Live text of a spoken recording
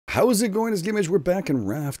How's it going? This GameEdged, we're back in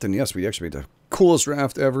Raft, and yes, we actually made the coolest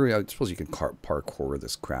raft ever. I suppose you can parkour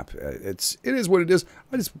this crap. It is what it is.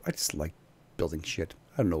 I just like building shit.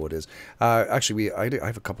 I don't know what it is. Actually, I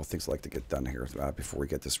have a couple of things I'd like to get done here before we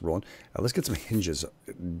get this rolling. Let's get some hinges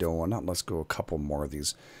going. Let's go a couple more of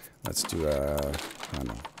these. Let's do I don't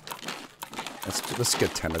know. Let's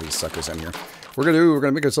get 10 of these suckers in here. We're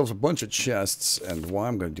gonna make ourselves a bunch of chests, and why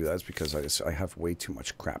I'm gonna do that is because I have way too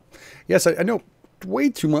much crap. Yes, I know.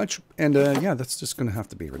 Way too much, and yeah, that's just gonna have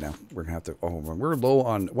to be right now. We're gonna have to. Oh, we're low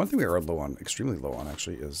on one thing. We are low on, extremely low on,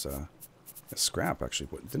 actually, is scrap. Actually,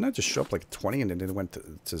 didn't that just show up like 20 and then it went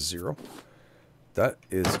to 0? That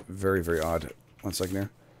is very, very odd. 1 second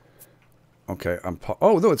here. Okay,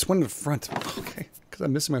 oh no, it's one in the front. Okay, because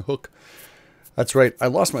I'm missing my hook. That's right. I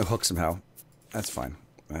lost my hook somehow. That's fine.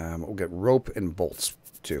 We'll get rope and bolts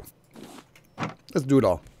too. Let's do it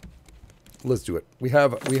all. Let's do it. We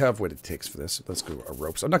have what it takes for this. Let's go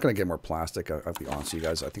ropes. I'm not going to get more plastic. I'll be honest with you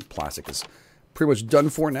guys. I think plastic is pretty much done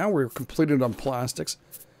for now. We're completed on plastics.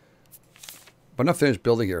 But not finished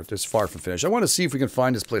building here. Just far from finished. I want to see if we can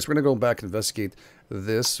find this place. We're going to go back and investigate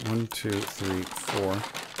this. 1, 2, 3, 4.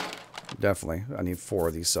 Definitely. I need 4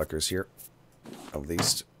 of these suckers here. At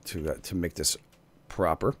least to make this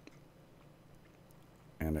proper.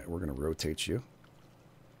 And we're going to rotate you.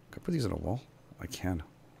 Can I put these on a wall? I can.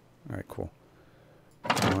 All right, cool.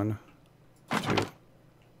 1, 2,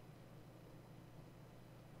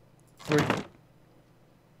 3.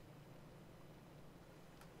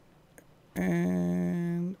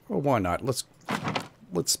 And oh, why not? Let's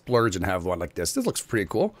splurge and have one like this. This looks pretty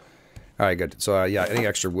cool. All right, good. So yeah, any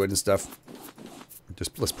extra wood and stuff,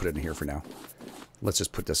 let's put it in here for now. Let's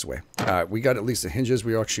just put this away. We got at least the hinges.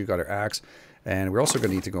 We actually got our axe, and we're also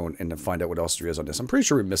going to need to go and find out what else there is on this. I'm pretty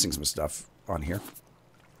sure we're missing some stuff on here.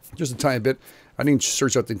 Just a tiny bit. I didn't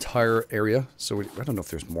search out the entire area, so I don't know if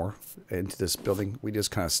there's more into this building. We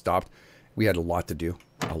just kind of stopped. We had a lot to do,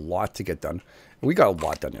 a lot to get done. And we got a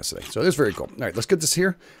lot done yesterday, so it's very cool. All right, let's get this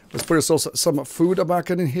here. Let's put ourselves some food back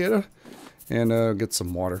in here, and get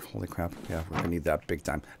some water. Holy crap! Yeah, we're gonna need that big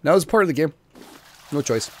time. Now, as part of the game, no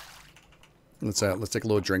choice. Let's take a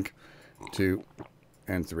little drink. 2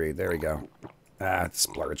 and 3. There we go.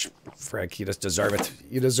 Splurge, Frank. You just deserve it.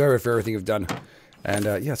 You deserve it for everything you've done. And,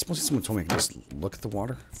 yeah, supposedly someone told me I can just look at the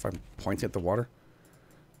water if I'm pointing at the water.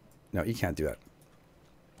 No, you can't do that.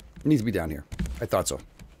 It needs to be down here. I thought so.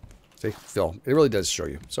 See? Phil. It really does show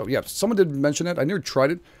you. So, yeah, someone did mention it. I never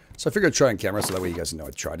tried it. So I figured I'd try on camera so that way you guys know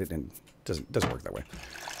I tried it and it doesn't work that way.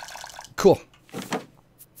 Cool.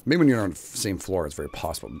 Maybe when you're on the same floor, it's very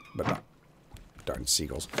possible, but not. Darn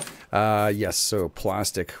seagulls. Yes, so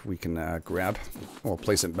plastic we can grab. We'll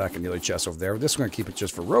place it back in the other chest over there. This we're going to keep it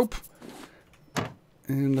just for rope.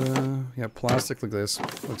 And, yeah, plastic, look at this.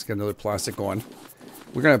 Let's get another plastic going.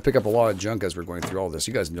 We're going to pick up a lot of junk as we're going through all this.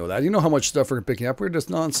 You guys know that. You know how much stuff we're picking up. We're just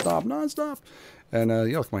non-stop. And,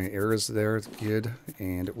 yeah, look, my air is there. It's good.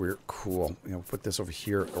 And we're cool. You know, put this over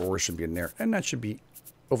here, or it should be in there. And that should be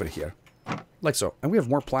over here. Like so. And we have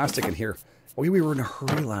more plastic in here. We were in a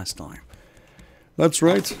hurry last time. That's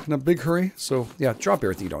right. In a big hurry. So, yeah, drop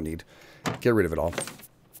everything you don't need. Get rid of it all.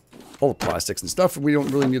 All the plastics and stuff. We don't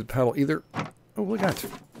really need the paddle either. Oh, look at that.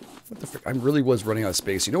 What the frick? I really was running out of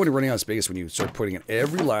space. You know when you're running out of space when you start putting in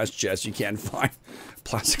every last chest you can find.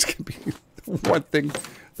 Plastics can be one thing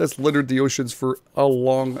that's littered the oceans for a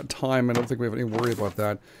long time. I don't think we have any worry about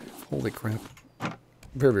that. Holy crap.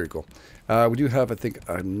 Very, very cool. We do have, I think,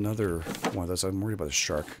 another one of those. I'm worried about a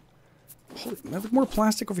shark. Holy, more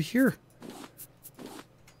plastic over here.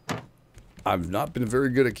 I've not been very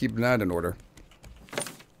good at keeping that in order.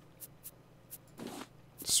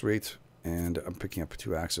 Sweet. And I'm picking up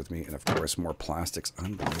 2 axes with me, and of course, more plastics.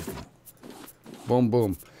 Unbelievable. Boom,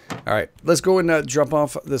 boom. All right, let's go and drop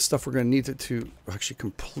off the stuff we're going to need to actually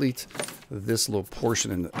complete this little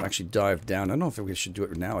portion and actually dive down. I don't know if we should do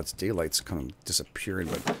it now. It's daylight's kind of disappearing,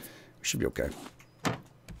 but we should be okay.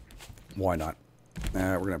 Why not?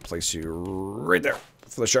 We're going to place you right there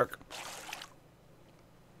for the shark.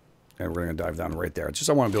 And we're going to dive down right there. It's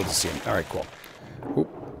just I want to be able to see him. All right, cool. Oop.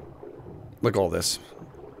 Look at all this.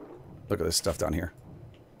 Look at this stuff down here.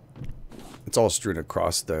 It's all strewn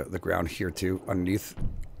across the ground here, too, underneath.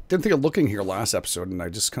 Didn't think of looking here last episode, and I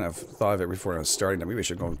just kind of thought of it before I was starting. Maybe I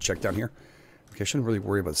should go and check down here. Okay, I shouldn't really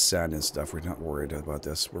worry about sand and stuff. We're not worried about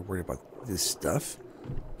this. We're worried about this stuff.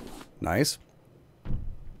 Nice.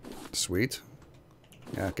 Sweet.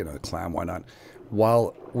 Yeah, get another clam. Why not?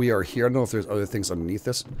 While we are here, I don't know if there's other things underneath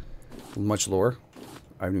this. Much lower.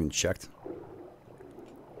 I haven't even checked.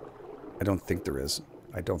 I don't think there is.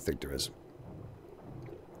 I don't think there is.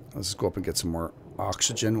 Let's just go up and get some more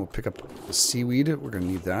Oxygen. We'll pick up the seaweed. We're going to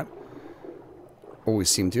need that. Always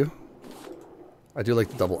seem to. I do like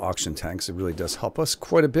the double oxygen tanks. It really does help us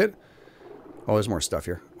quite a bit. Oh, there's more stuff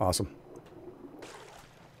here. Awesome.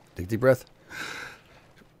 Take a deep breath.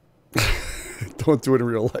 Don't do it in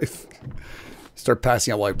real life. Start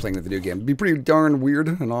passing out while you're playing the video game. It'd be pretty darn weird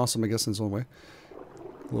and awesome, I guess, in its own way.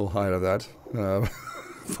 A little high out of that.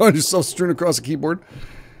 Find yourself strewn across a keyboard.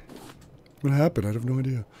 What happened? I have no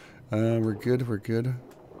idea. We're good. We're good.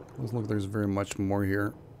 Doesn't look like there's very much more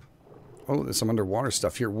here. Oh, there's some underwater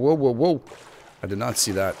stuff here. Whoa, whoa, whoa. I did not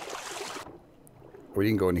see that. We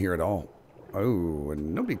didn't go in here at all. Oh,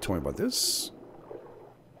 and nobody told me about this.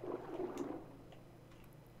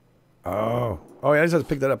 Oh. Oh, yeah, I just had to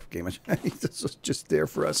pick that up, GameEdged. This was just there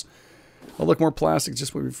for us. Oh, look, more plastic.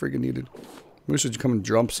 Just what we friggin' needed. We should come and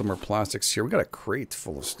dump some more plastics here. We got a crate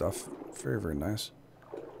full of stuff. Very, very nice.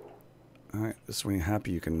 Alright, this is when you're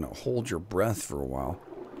happy you can hold your breath for a while.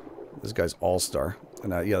 This guy's all-star.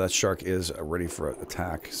 And yeah, that shark is ready for an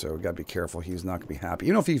attack, so we gotta be careful. He's not gonna be happy.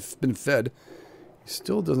 You know, if he's been fed, he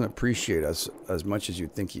still doesn't appreciate us as much as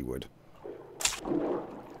you'd think he would.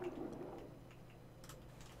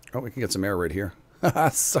 Oh, we can get some air right here. Haha,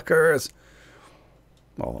 suckers!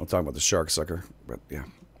 Well, I'm talking about the shark sucker, but yeah.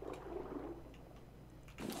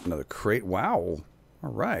 Another crate. Wow.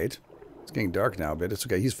 Alright. It's getting dark now a bit. It's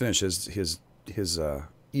okay. He's finished his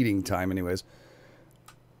eating time anyways.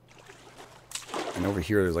 And over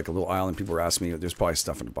here, there's like a little island. People were asking me, there's probably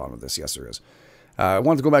stuff in the bottom of this. Yes, there is. I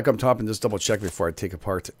wanted to go back up top and just double check before I take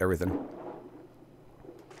apart everything. Now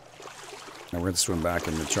we're going to swim back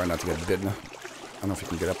and try not to get bitten. I don't know if you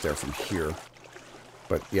can get up there from here.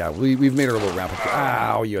 But yeah, we've made our little ramp up.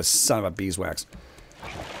 Ow, you son of a beeswax.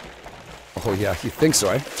 Oh yeah, you think so,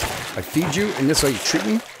 eh? I feed you and this is how you treat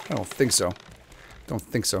me? I don't think so. Don't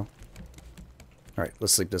think so. Alright,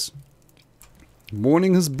 let's sleep this.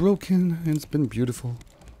 Morning has broken, and it's been beautiful.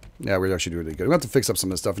 Yeah, we're actually doing really good. We have to fix up some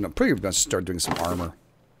of this stuff, and I'm pretty much start doing some armor.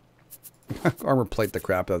 Armor plate the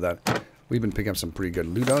crap out of that. We've been picking up some pretty good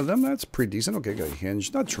loot out of them. That's pretty decent. Okay, got a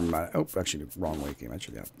hinge. Not traumatic. Oh, actually, wrong way game.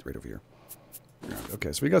 Actually, yeah, right over here.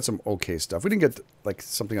 Okay, so we got some okay stuff. We didn't get, like,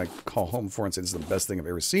 something I call home for and say this is the best thing I've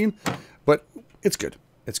ever seen, but it's good.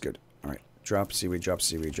 It's good. All right, drop seaweed, drop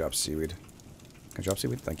seaweed, drop seaweed. Can I drop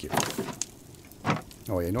seaweed? Thank you.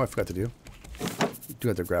 Oh, yeah, you know what I forgot to do? I do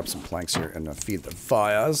have to grab some planks here and feed the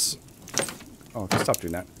fires. Oh, stop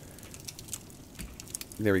doing that.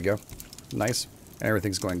 There we go. Nice.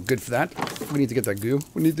 Everything's going good for that. We need to get that goo.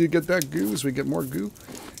 We need to get that goo so we get more goo.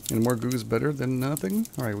 And more goo is better than nothing.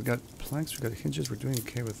 Alright, we got planks, we got hinges. We're doing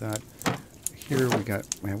okay with that. Here we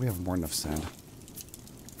got... Man, we have more than enough sand.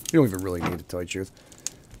 We don't even really need to tell you the truth.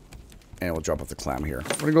 And we'll drop off the clam here.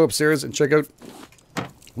 We're going to go upstairs and check out a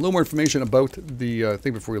little more information about the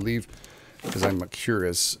thing before we leave. Because I'm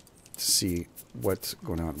curious to see what's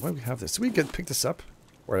going on. Why do we have this? Did we pick this up?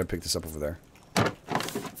 Or did I pick this up over there?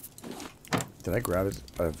 Did I grab it?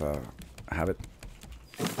 I have it.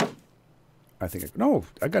 I think no,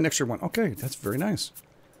 I got an extra one. Okay, that's very nice.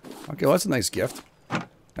 Okay, well, that's a nice gift.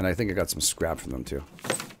 And I think I got some scrap from them too.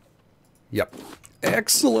 Yep.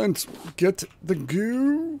 Excellent! Get the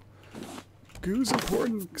goo. Goo's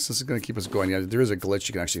important because this is going to keep us going. Yeah, there is a glitch.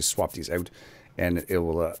 You can actually swap these out and it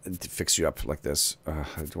will fix you up like this. I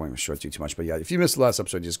don't want to show it to you too much, but yeah, if you missed the last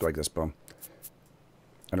episode, you just go like this, boom.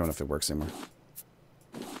 I don't know if it works anymore.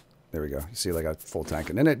 There we go. You see, like a full tank,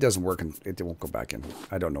 and then it doesn't work, and it won't go back in.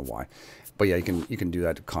 I don't know why, but yeah, you can do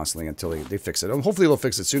that constantly until they fix it. Hopefully, they'll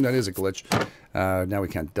fix it soon. That is a glitch. Now we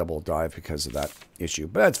can't double dive because of that issue,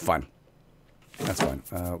 but that's fine. That's fine.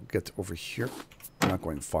 Get over here. I'm not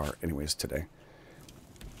going far, anyways, today.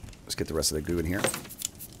 Let's get the rest of the goo in here.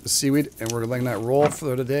 The seaweed, and we're letting that roll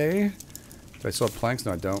for today. Do I still have planks?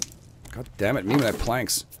 No, I don't. God damn it, me and that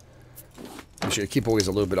planks. I should keep always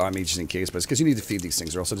a little bit on me just in case, but it's because you need to feed these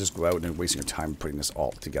things, or else I'll just go out and wasting your time putting this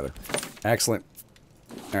all together. Excellent.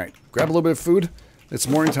 Alright, grab a little bit of food. It's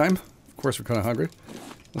morning time. Of course, we're kind of hungry.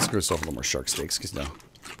 Let's give ourselves a little more shark steaks, because no,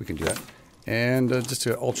 we can do that. And just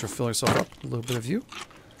to ultra fill ourselves up, a little bit of you.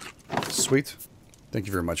 Sweet. Thank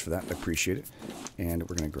you very much for that. I appreciate it. And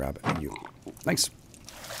we're going to grab you. Nice.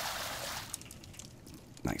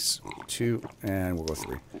 Nice. 2, and we'll go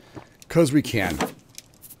 3. Because we can.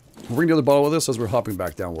 We'll bring the other bottle with us as we're hopping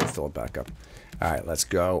back down. We'll fill it back up. Alright, let's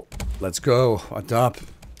go. Let's go. On top.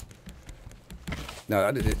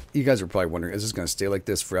 Now, you guys are probably wondering, is this going to stay like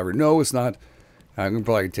this forever? No, it's not. I'm going to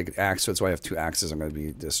probably take an axe. So that's why I have 2 axes. I'm going to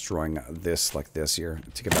be destroying this like this here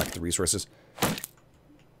to get back to the resources.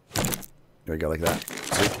 There you go, like that.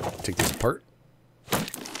 So, take these apart.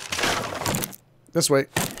 This way.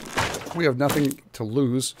 We have nothing to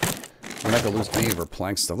lose. We're not going to lose any of our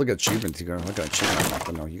plank stuff. Look at achievement. You're going to look at achievement. I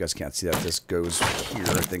don't know. You guys can't see that. This goes here,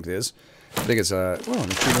 I think it is. I think it's an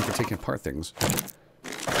achievement for taking apart things.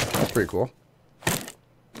 That's pretty cool.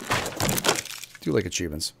 Do like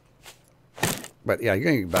achievements. But yeah, you're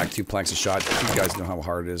going to get back 2 planks a shot. You guys know how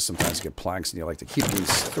hard it is sometimes to get planks, and you like to keep them in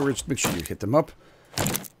storage. Make sure you hit them up.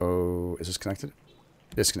 Oh, is this connected?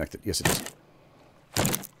 Disconnected. Yes, it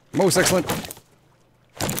is. Most excellent. All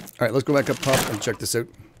right, let's go back up top and check this out.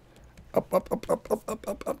 Up, up, up, up, up, up,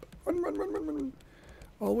 up, up. Run, run, run, run, run.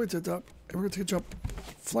 All the way to the top. And we're going to take a jump.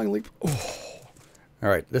 Flying leap. Oh. All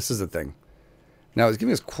right, this is the thing. Now, it's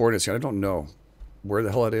giving us coordinates here. I don't know where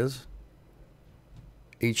the hell it is.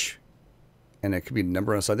 H. And it could be a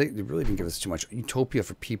number on the side. They really didn't give us too much. Utopia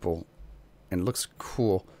for people. And it looks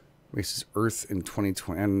cool. Races Earth in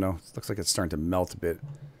 2020. I don't know. It looks like it's starting to melt a bit.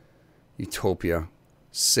 Utopia.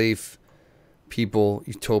 Safe. People.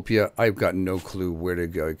 Utopia. I've got no clue where to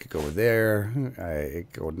go. I could go there. I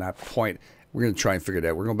go at that point. We're going to try and figure it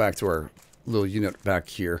out. We're going back to our little unit back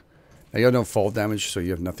here. Now, you have no fall damage, so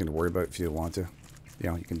you have nothing to worry about if you don't want to. You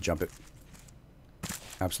know, you can jump it.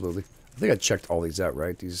 Absolutely. I think I checked all these out,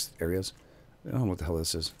 right? These areas. I don't know what the hell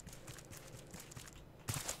this is.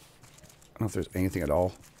 I don't know if there's anything at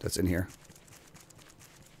all that's in here.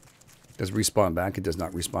 Does it respawn back? It does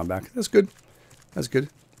not respawn back. That's good. That's good.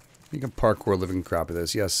 You can parkour living crap of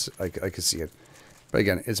this. Yes, I can see it. But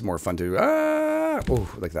again, it's more fun to... Oh,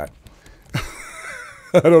 like that.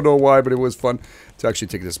 I don't know why, but it was fun to actually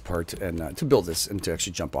take this apart and to build this and to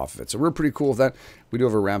actually jump off of it. So we're pretty cool with that. We do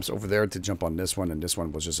have our ramps over there to jump on this one, and this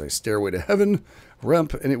one was just a stairway to heaven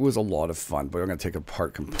ramp, and it was a lot of fun. But I'm going to take it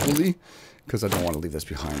apart completely because I don't want to leave this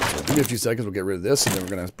behind. So give me a few seconds, we'll get rid of this, and then we're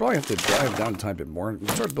going to probably have to drive down time a bit more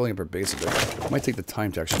and start building up our base a bit. It might take the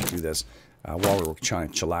time to actually do this while we're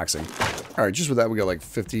chillaxing. All right, just with that, we got like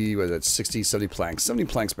 50, what is it, 60, 70 planks. 70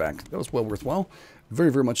 planks back. That was well worthwhile. Very,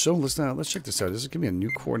 very much so. Let's check this out. Does it give me a new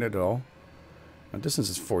coordinate at all? Now, distance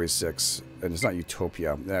is 46, and it's not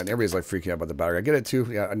Utopia. And everybody's like freaking out about the battery. I get it too.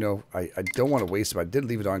 Yeah, I know. I don't want to waste it, but I did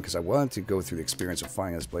leave it on because I wanted to go through the experience of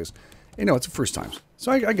finding this place. You know, it's the first time.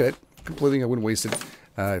 So I get it completely. I wouldn't waste it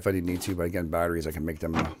if I didn't need to. But again, batteries, I can make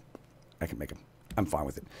them. I can make them. I'm fine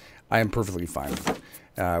with it. I am perfectly fine with it.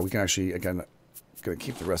 We can actually, again, going to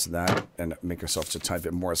keep the rest of that and make ourselves a tiny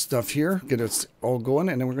bit more stuff here. Get it all going,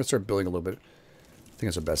 and then we're going to start building a little bit. I think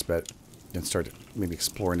that's our best bet. And start maybe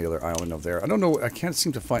exploring the other island over there. I don't know. I can't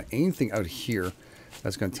seem to find anything out here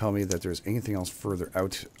that's going to tell me that there's anything else further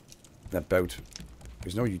out.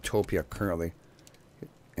 There's no Utopia currently.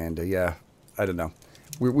 And yeah, I don't know.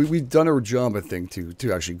 We've done our job, I think,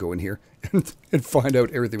 to actually go in here and find out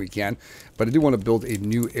everything we can. But I do want to build a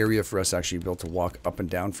new area for us to actually be able to walk up and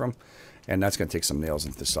down from. And that's going to take some nails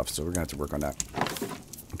and stuff. So we're going to have to work on that.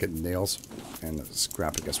 Get nails and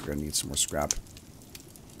scrap. I guess we're going to need some more scrap.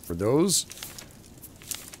 For those,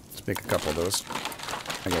 let's make a couple of those.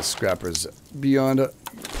 I guess scrap is beyond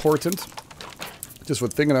important. Just one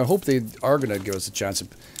thing, and I hope they are going to give us a chance to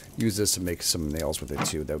use this to make some nails with it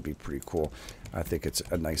too. That would be pretty cool. I think it's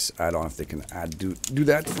a nice add-on if they can do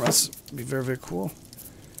that for us. It'd be very, very cool.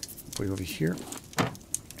 Put it over here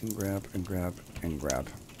and grab and grab and grab.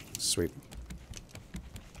 Sweet.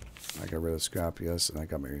 I got rid of scrap, yes, and I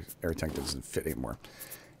got my air tank that doesn't fit anymore.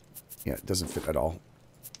 Yeah, it doesn't fit at all.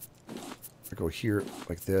 I go here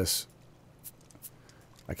like this.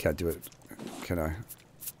 I can't do it. Can I?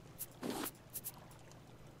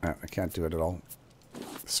 I can't do it at all.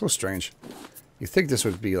 It's so strange. You think this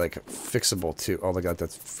would be like fixable too. Oh my god, that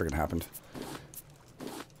friggin' happened.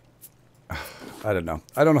 I don't know.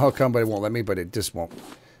 I don't know how come, but it won't let me, but it just won't.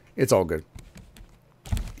 It's all good.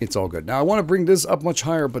 It's all good. Now, I want to bring this up much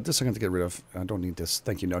higher, but this I'm going to get rid of. I don't need this.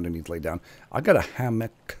 Thank you. No, I don't need to lay down. I got a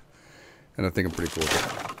hammock, and I think I'm pretty cool with it.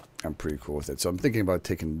 I'm pretty cool with it. So I'm thinking about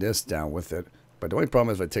taking this down with it. But the only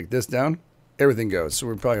problem is if I take this down, everything goes. So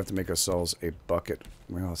we probably have to make ourselves a bucket.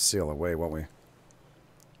 We're going to sail away, won't we?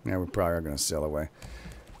 Yeah, we probably are going to sail away.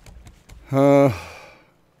 Yeah,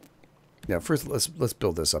 first let's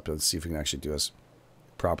build this up and see if we can actually do this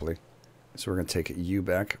properly. So we're going to take you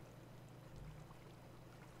back.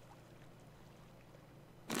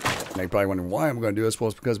 Now you're probably wondering why I'm going to do this. Well,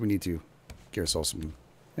 it's because we need to give ourselves some, you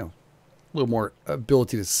know, a little more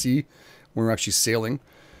ability to see when we're actually sailing.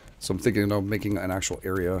 So I'm thinking of making an actual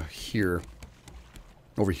area here,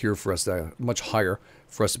 over here for us, much higher,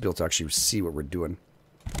 for us to be able to actually see what we're doing.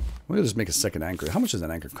 We'll just make a second anchor. How much does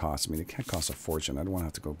an anchor cost? I mean, it can't cost a fortune. I don't want to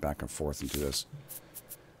have to go back and forth and do this.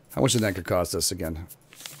 How much does an anchor cost us again?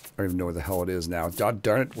 I don't even know where the hell it is now. God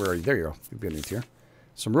darn it. Where are you? There you go. You'd be underneath here.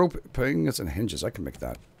 Some rope pings and hinges. I can make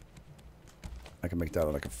that. I can make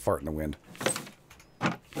that like a fart in the wind.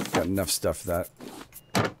 Yeah, got enough stuff for that.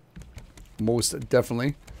 Most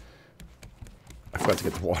definitely. I forgot to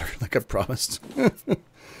get the water like I promised.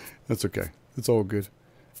 That's okay. It's all good.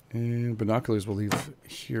 And binoculars we'll leave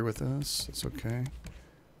here with us. That's okay.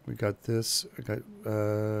 We got this. I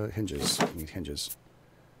got hinges. We need hinges.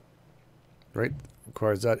 Right?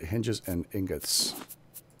 Requires that. Hinges and ingots.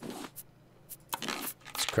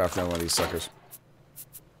 Let's craft down one of these suckers.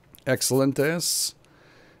 Excellentes.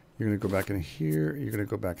 You're going to go back in here. You're going to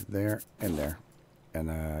go back there and there. And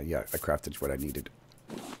yeah, I crafted what I needed.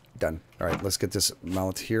 Done. All right, let's get this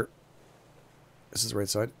mallet here. This is the right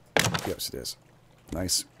side? Yes, it is.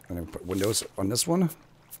 Nice. And then put windows on this one.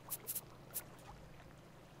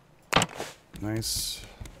 Nice.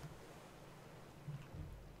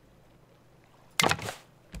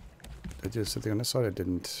 I did something on this side. I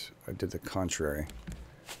didn't. I did the contrary.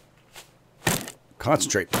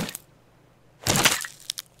 Concentrate.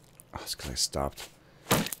 Oh, it's because I stopped.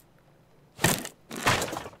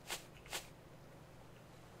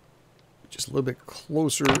 Just a little bit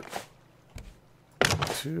closer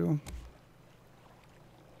to.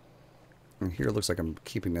 And here it looks like I'm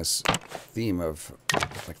keeping this theme of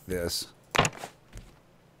like this.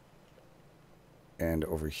 And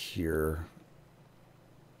over here.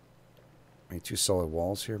 Maybe 2 solid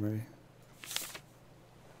walls here, maybe.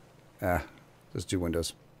 Ah, let's do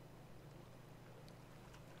windows.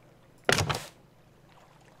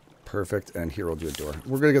 Perfect. And here we'll do a door.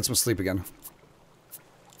 We're going to get some sleep again.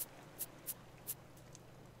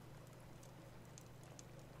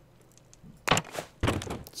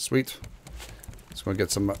 Sweet. Just going to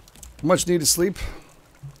get some much needed sleep.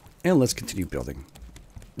 And let's continue building.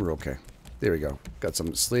 We're okay. There we go. Got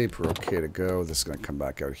some sleep. We're okay to go. This is going to come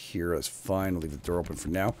back out here. That's fine. We'll leave the door open for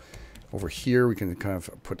now. Over here, we can kind of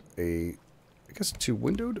put a, I guess,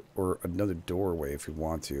 2-windowed or another doorway if we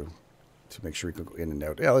want to make sure we can go in and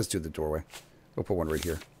out. Yeah, let's do the doorway. We'll put one right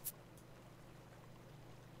here.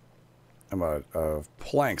 I'm out of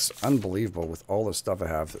planks. Unbelievable with all the stuff I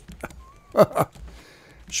have.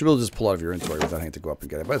 Should be able to just pull out of your inventory without having to go up and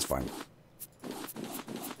get it, but it's fine.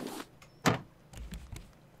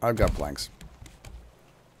 I've got planks.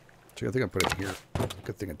 So I think I put it here.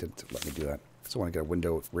 Good thing it didn't let me do that. Because I want to get a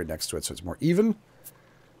window right next to it so it's more even.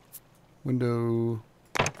 Window.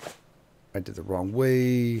 I did the wrong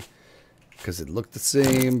way. Because it looked the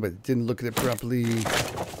same, but it didn't look at it properly.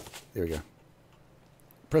 There we go.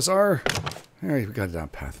 Press R. Alright, we got it down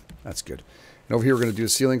path. That's good. And over here we're going to do the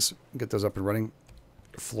ceilings. Get those up and running.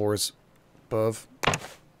 The floors above.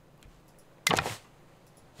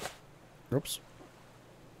 Oops.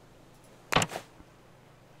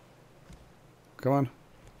 Come on.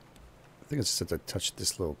 I think it's just have to touch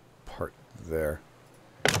this little part there.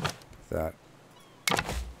 That.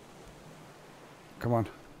 Come on.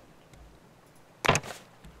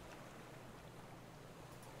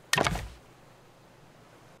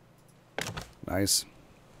 Nice.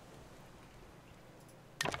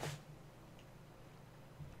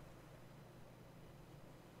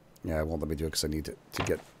 Yeah, it won't let me do it because I need to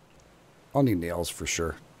get... I'll need nails for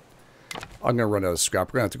sure. I'm going to run out of scrap.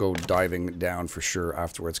 We're going to have to go diving down for sure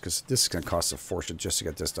afterwards because this is going to cost a fortune just to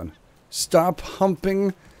get this done. Stop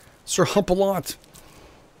humping Sir Hump-a-Lot.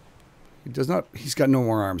 He does not... He's got no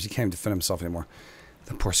more arms. He can't even defend himself anymore.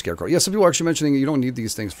 The poor scarecrow. Yeah, some people are actually mentioning you don't need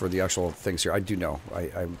these things for the actual things here. I do know.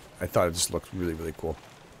 I thought it just looked really, really cool.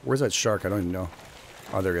 Where's that shark? I don't even know.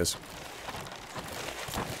 Oh, there it is.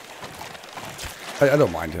 I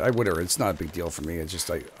don't mind it. I would, it's not a big deal for me. It's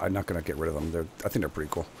just I'm not going to get rid of them. I think they're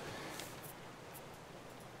pretty cool.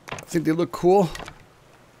 I think they look cool.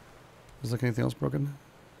 Is there anything else broken?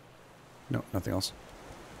 No, nothing else.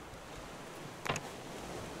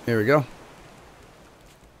 There we go.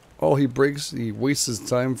 Oh, he breaks. He wastes his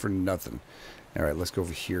time for nothing. All right, let's go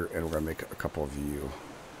over here, and we're going to make a couple of you.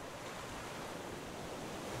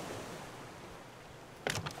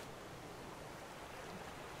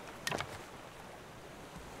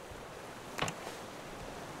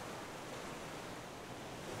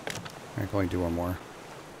 I can only do one more.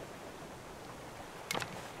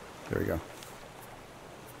 There we go.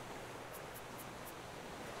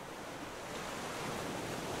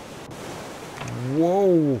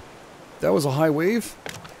 Whoa! That was a high wave?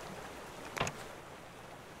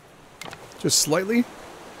 Just slightly?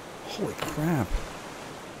 Holy crap.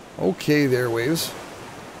 Okay there, waves.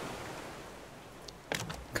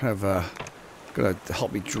 Kind of gonna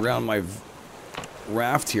help me drown my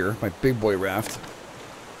raft here, my big boy raft.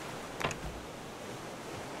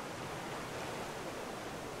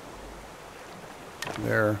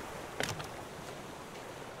 There.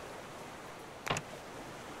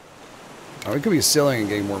 We could be sailing and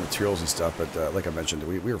getting more materials and stuff, but like I mentioned,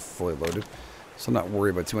 we are fully loaded. So I'm not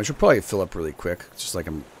worried about too much. We'll probably fill up really quick. It's just like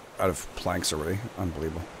I'm out of planks already.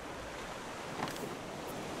 Unbelievable.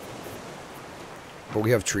 But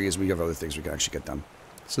we have trees. We have other things we can actually get done.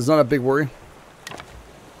 So it's not a big worry.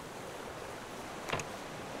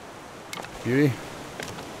 Beauty.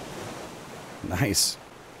 Nice.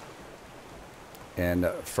 And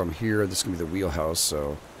from here, this is going to be the wheelhouse.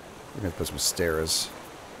 So we're going to put some stairs.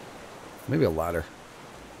 Maybe a ladder.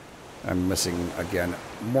 I'm missing, again,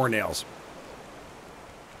 more nails.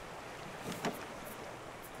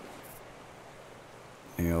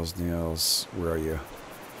 Nails, nails. Where are you?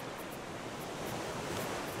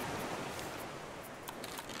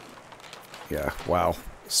 Yeah, wow.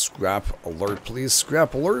 Scrap alert, please.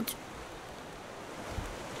 Scrap alert.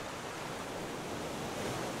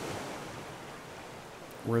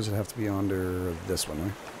 Where does it have to be? Under this one,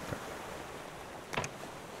 right? Okay.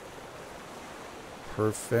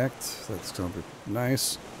 Perfect. That's going to be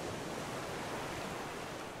nice.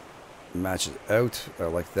 Match it out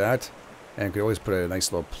like that. And we could always put a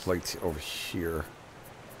nice little plate over here.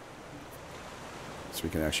 So we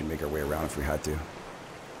can actually make our way around if we had to. I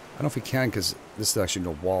don't know if we can because this is actually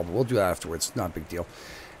no wall, but we'll do that afterwards. Not a big deal.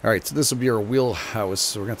 Alright, so this will be our wheelhouse.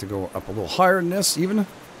 So we're going to have to go up a little higher than this even.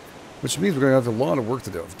 Which means we're going to have a lot of work to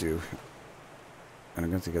do. And I'm going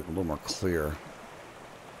to have to get a little more clear.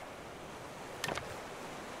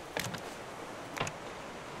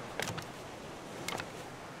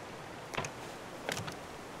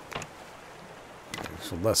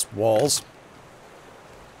 So less walls.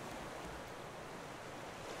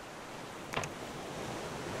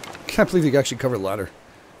 Can't believe you can actually cover the ladder.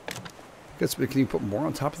 Guess, can you put more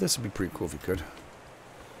on top of this? It'd be pretty cool if you could.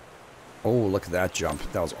 Oh, look at that jump.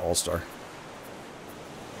 That was all-star.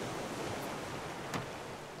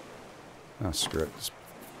 Oh, screw it. Just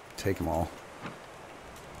take them all.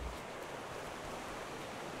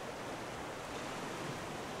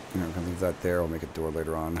 I'm going to leave that there. I'll make a door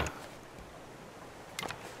later on.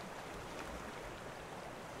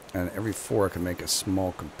 And every 4 I can make a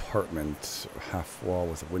small compartment, half wall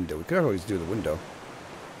with a window. We could always do the window.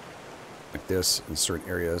 Like this in certain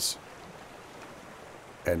areas.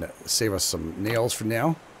 And save us some nails for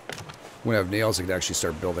now. When I have nails, I can actually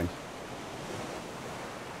start building.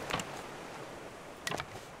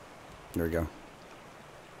 There we go.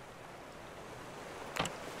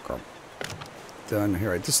 Cool. Done.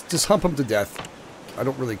 Here, just hump them to death. I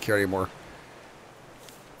don't really care anymore.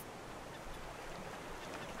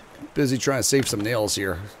 Busy trying to save some nails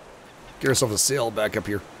here. Get yourself a sail back up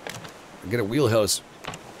here. Get a wheelhouse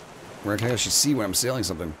where I can actually see when I'm sailing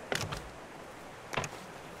something.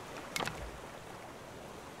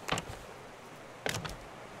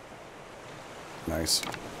 Nice.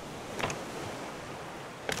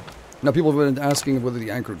 Now people have been asking whether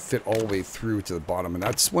the anchor would fit all the way through to the bottom, and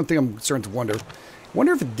that's one thing I'm starting to wonder.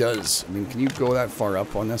 Wonder if it does. I mean, can you go that far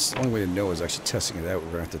up on this? The only way to know is actually testing it out.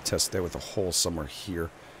 We're going to have to test it out with a hole somewhere here.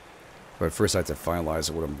 But first I have to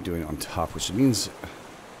finalize what I'm doing on top, which means I'm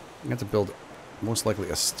going to have to build most likely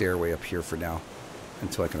a stairway up here for now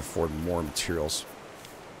until I can afford more materials.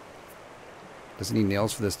 Does it need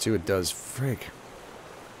nails for this too? It does. Frig.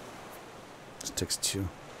 This takes 2.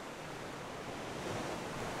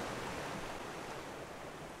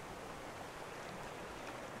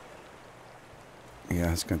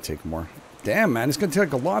 Yeah, it's going to take more. Damn, man, it's going to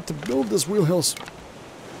take a lot to build this wheelhouse.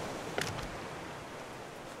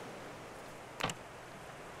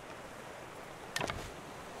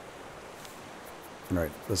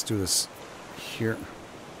 Alright, let's do this here.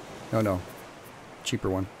 No. Cheaper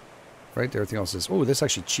one. Right? Everything else is... Oh, this is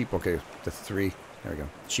actually cheap. Okay, the 3. There we go.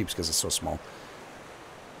 Cheap's because it's so small.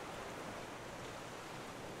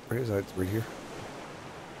 Where is that? Right here?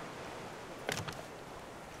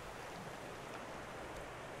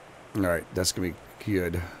 Alright, that's going to be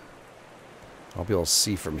good. I'll be able to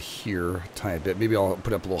see from here a tiny bit. Maybe I'll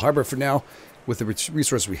put up a little harbor for now. With the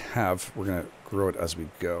resource we have, we're going to grow it as we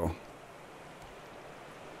go.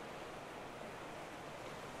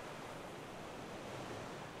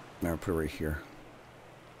 Now put it right here.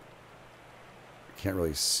 Can't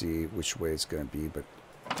really see which way it's going to be, but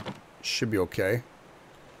should be okay.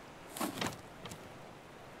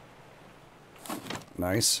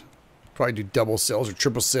 Nice. Probably do double sails or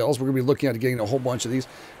triple sails. We're going to be looking at getting a whole bunch of these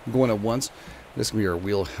going at once. This is going to be our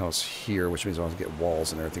wheelhouse here, which means I'll have to get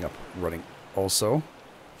walls and everything up running also.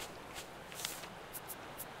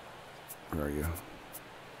 Where are you?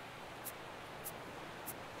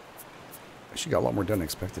 Actually got a lot more done than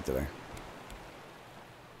expected today.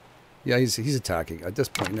 Yeah, he's attacking. At this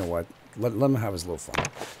point, you know what? Let him have his little fun.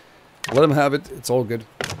 Let him have it. It's all good.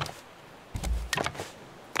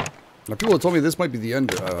 Now, people have told me this might be the end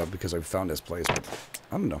because I found this place, but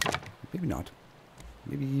I don't know. Maybe not.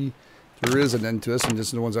 Maybe there is an end to this and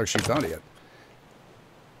just no one's actually found it yet.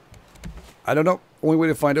 I don't know. Only way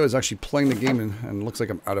to find out is actually playing the game, and it looks like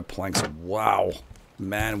I'm out of planks. Wow.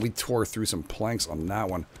 Man, we tore through some planks on that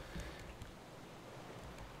one.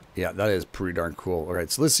 Yeah, that is pretty darn cool. All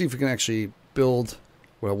right, so let's see if we can actually build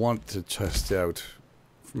what I want to test out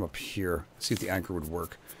from up here. See if the anchor would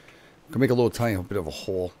work. We can make a little tiny bit of a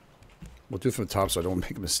hole. We'll do it from the top so I don't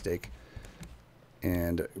make a mistake.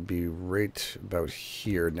 And be right about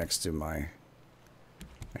here next to my...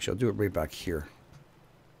 Actually, I'll do it right back here.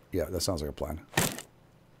 Yeah, that sounds like a plan.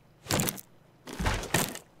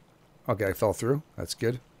 Okay, I fell through. That's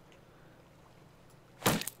good.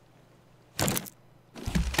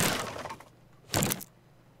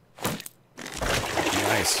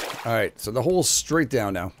 Nice. Alright, so the hole's straight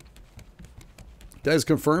down now. That is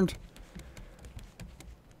confirmed.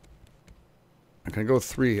 I'm going to go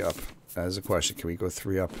 3 up. That is a question. Can we go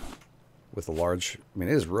 3 up with a large... I mean,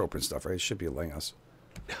 it is rope and stuff, right? It should be letting us.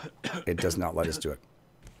 It does not let us do it.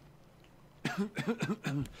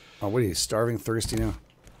 Oh, what are you, starving, thirsty now?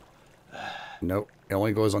 Nope. It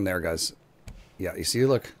only goes on there, guys. Yeah, you see,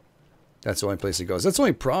 look. That's the only place it goes. That's the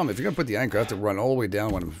only problem. If you're going to put the anchor, I have to run all the way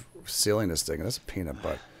down when I'm sailing this thing. That's a pain in the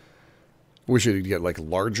butt. Wish you'd get, like,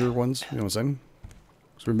 larger ones. You know what I'm saying?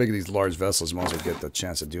 So we're making these large vessels. Might as well get the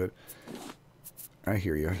chance to do it. I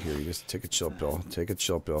hear you. I hear you. Just take a chill pill. Take a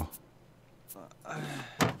chill pill. Alright,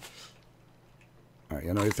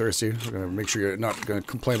 you know you're thirsty. We're going to make sure you're not going to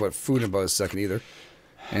complain about food in about a second either.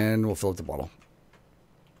 And we'll fill up the bottle.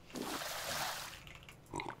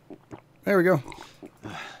 There we go.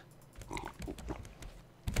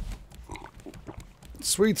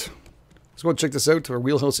 Sweet. Let's go check this out. Our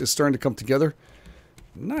wheelhouse is starting to come together.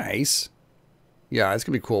 Nice. Yeah, it's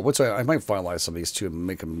going to be cool. I might finalize some of these too and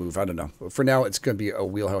make them move. I don't know. But for now, it's going to be a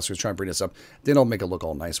wheelhouse. We're trying to bring this up. Then I'll make it look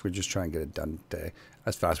all nice. We're just trying to get it done today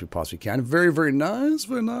as fast as we possibly can. Very, very nice.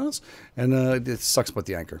 Very nice. And it sucks about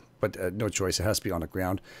the anchor. But no choice. It has to be on the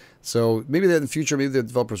ground. So maybe in the future, maybe the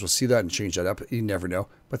developers will see that and change that up. You never know.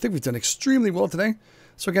 But I think we've done extremely well today.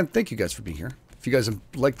 So again, thank you guys for being here. If you guys have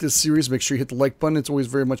liked this series, make sure you hit the like button. It's always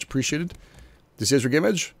very much appreciated. This is your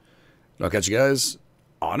GameEdged. I'll catch you guys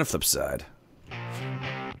on the flip side.